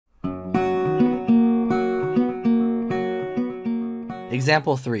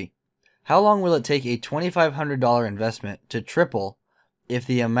Example 3. How long will it take a $2,500 investment to triple if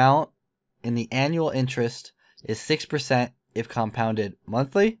the amount in the annual interest is 6% if compounded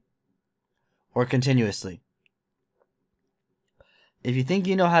monthly or continuously? If you think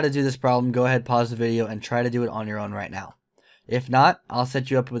you know how to do this problem, go ahead, pause the video, and try to do it on your own right now. If not, I'll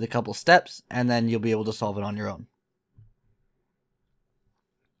set you up with a couple steps, and then you'll be able to solve it on your own.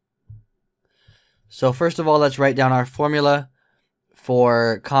 So first of all, let's write down our formula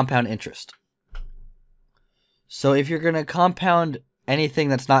for compound interest. So if you're going to compound anything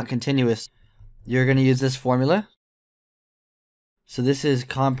that's not continuous, you're going to use this formula. So this is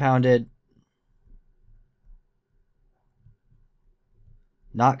compounded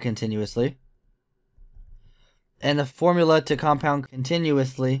not continuously. And the formula to compound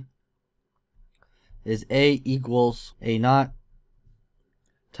continuously is A equals A naught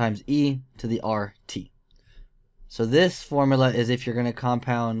times E to the RT. So this formula is if you're going to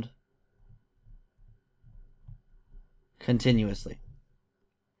compound continuously.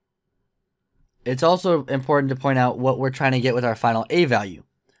 It's also important to point out what we're trying to get with our final A value.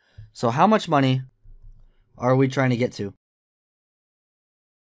 So how much money are we trying to get to?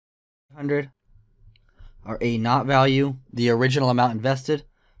 100. Our A naught value, the original amount invested,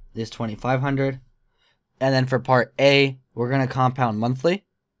 is 2,500. And then for part A, we're going to compound monthly.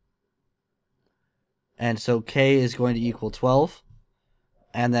 And so K is going to equal 12.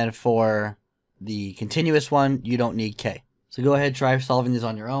 And then for the continuous one, you don't need K. So go ahead, try solving these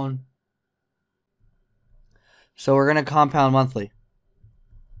on your own. So we're going to compound monthly.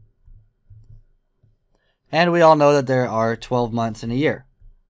 And we all know that there are 12 months in a year.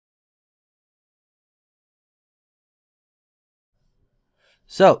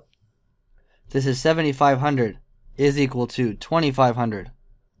 So this is 7,500 is equal to 2,500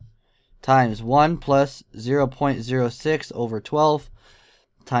 times 1 plus 0.06 over 12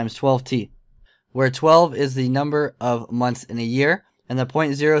 times 12t, where 12 is the number of months in a year and the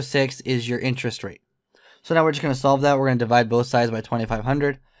 0.06 is your interest rate. So now we're just going to solve that. We're going to divide both sides by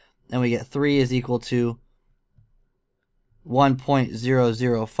 2,500 and we get 3 is equal to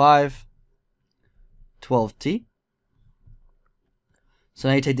 1.005 12t. So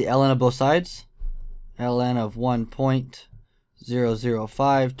now you take the ln of both sides, ln of 1.005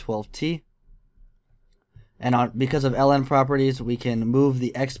 12t. And because of ln properties, we can move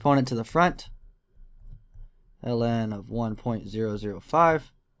the exponent to the front, ln of 1.005.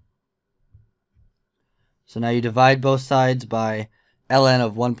 So now you divide both sides by ln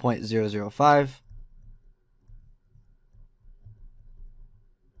of 1.005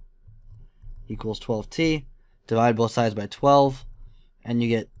 equals 12t. Divide both sides by 12. And you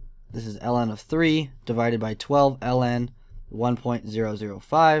get, this is ln of 3 divided by 12 ln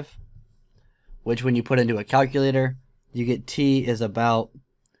 1.005, which when you put into a calculator, you get t is about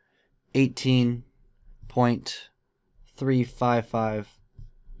 18.355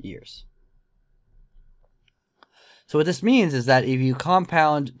 years. So what this means is that if you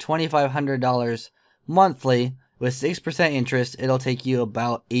compound $2,500 monthly with 6% interest, it'll take you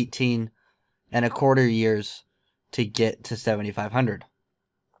about 18.25 years to get to 7,500.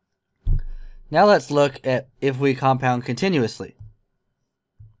 Now let's look at if we compound continuously.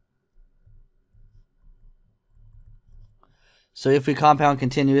 So if we compound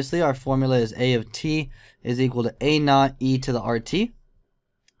continuously, our formula is A of t is equal to A naught e to the RT.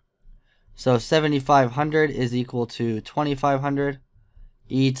 So 7,500 is equal to 2,500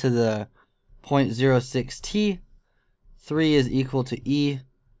 e to the 0.06t. 3 is equal to e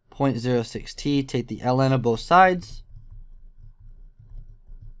 0.06t. Take the ln of both sides.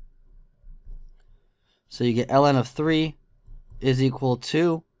 So you get ln of 3 is equal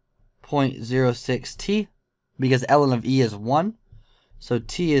to 0.06t because ln of e is 1. So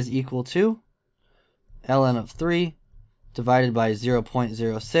t is equal to ln of 3 divided by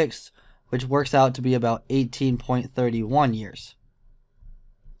 0.06, which works out to be about 18.31 years.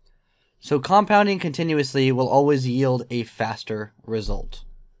 So compounding continuously will always yield a faster result.